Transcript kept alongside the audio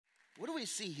what do we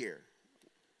see here?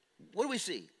 What do we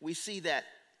see? We see that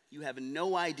you have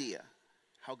no idea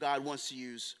how God wants to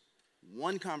use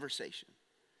one conversation,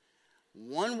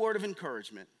 one word of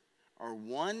encouragement, or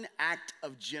one act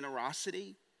of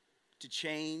generosity to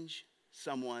change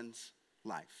someone's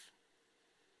life.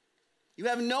 You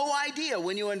have no idea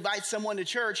when you invite someone to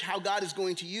church how God is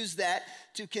going to use that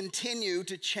to continue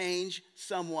to change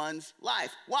someone's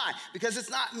life. Why? Because it's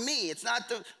not me, it's not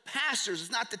the pastors, it's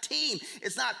not the team,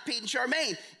 it's not Pete and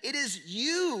Charmaine. It is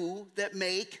you that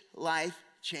make life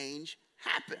change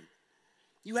happen.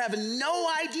 You have no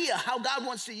idea how God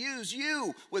wants to use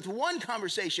you with one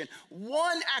conversation,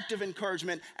 one act of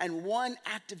encouragement, and one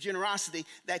act of generosity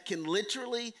that can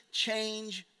literally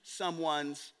change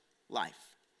someone's life.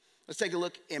 Let's take a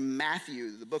look in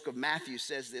Matthew. The book of Matthew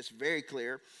says this very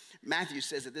clear. Matthew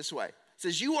says it this way. It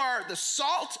says, you are the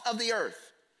salt of the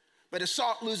earth. But if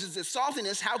salt loses its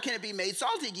saltiness, how can it be made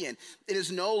salty again? It is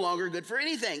no longer good for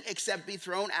anything except be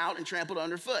thrown out and trampled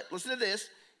underfoot. Listen to this.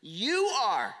 You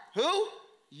are, who?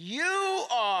 You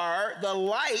are the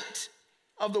light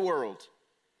of the world.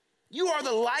 You are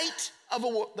the light of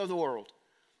the world.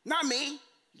 Not me.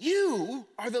 You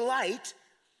are the light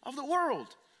of the world.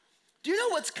 Do you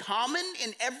know what's common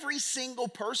in every single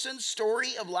person's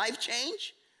story of life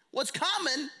change? What's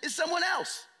common is someone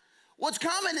else. What's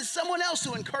common is someone else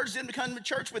who encouraged them to come to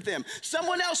church with them.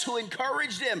 Someone else who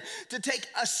encouraged them to take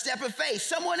a step of faith.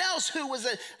 Someone else who was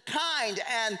kind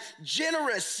and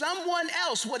generous. Someone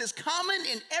else. What is common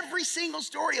in every single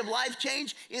story of life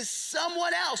change is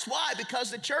someone else. Why?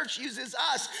 Because the church uses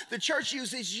us. The church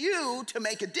uses you to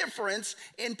make a difference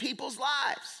in people's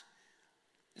lives.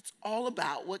 It's all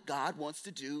about what God wants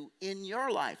to do in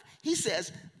your life. He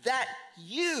says that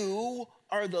you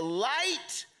are the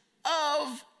light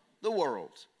of the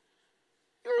world.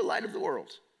 You're the light of the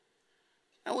world.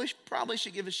 And we probably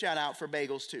should give a shout out for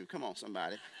bagels too. Come on,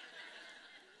 somebody.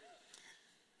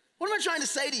 What am I trying to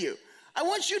say to you? I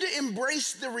want you to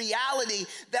embrace the reality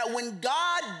that when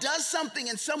God does something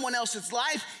in someone else's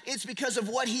life, it's because of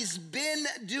what he's been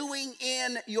doing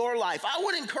in your life. I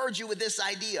would encourage you with this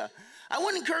idea. I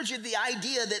want to encourage you the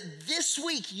idea that this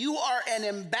week you are an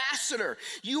ambassador.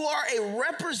 You are a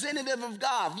representative of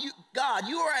God.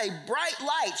 You are a bright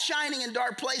light shining in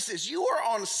dark places. You are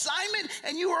on assignment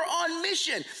and you are on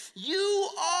mission. You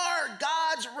are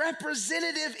God's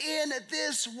representative in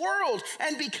this world.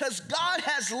 And because God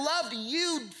has loved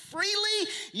you freely,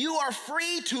 you are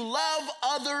free to love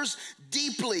others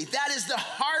deeply. That is the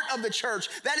heart of the church.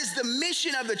 That is the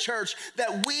mission of the church,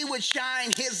 that we would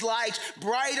shine his light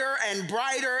brighter and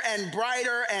brighter and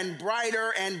brighter and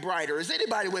brighter and brighter. Is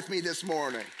anybody with me this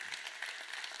morning?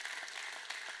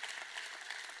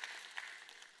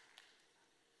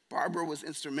 Barbara was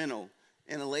instrumental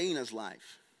in Elena's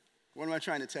life. What am I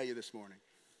trying to tell you this morning?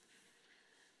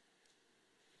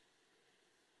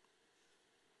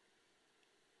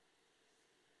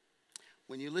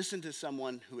 When you listen to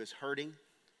someone who is hurting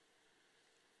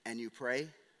and you pray,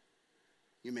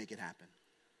 you make it happen.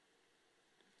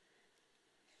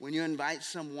 When you invite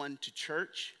someone to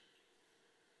church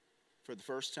for the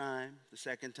first time, the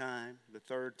second time, the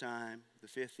third time, the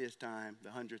 50th time, the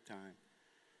 100th time,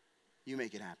 you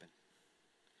make it happen.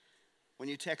 When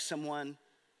you text someone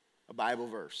a Bible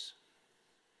verse,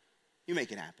 you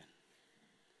make it happen.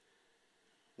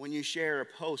 When you share a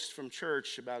post from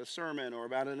church about a sermon or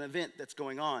about an event that's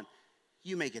going on,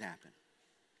 you make it happen.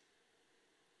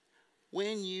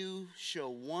 When you show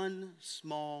one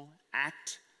small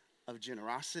act of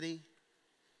generosity,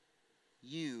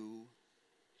 you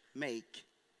make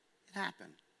it happen.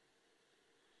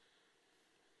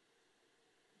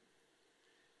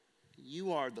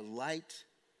 You are the light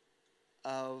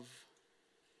of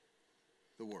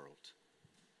the world.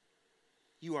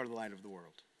 You are the light of the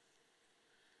world.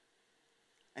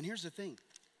 And here's the thing.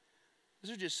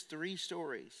 Those are just 3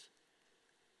 stories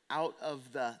out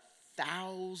of the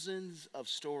thousands of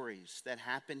stories that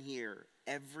happen here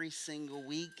every single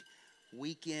week,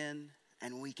 week in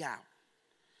and week out.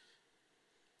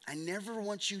 I never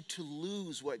want you to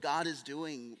lose what God is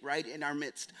doing right in our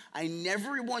midst. I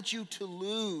never want you to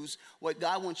lose what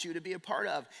God wants you to be a part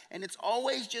of. And it's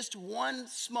always just one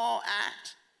small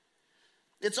act.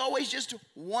 It's always just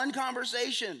one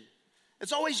conversation.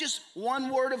 It's always just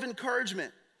one word of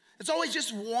encouragement. It's always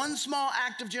just one small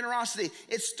act of generosity.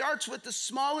 It starts with the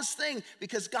smallest thing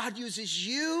because God uses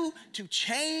you to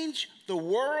change the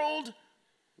world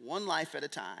one life at a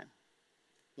time,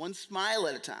 one smile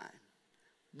at a time,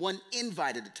 one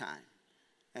invite at a time,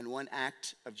 and one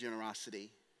act of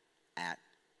generosity at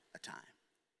a time.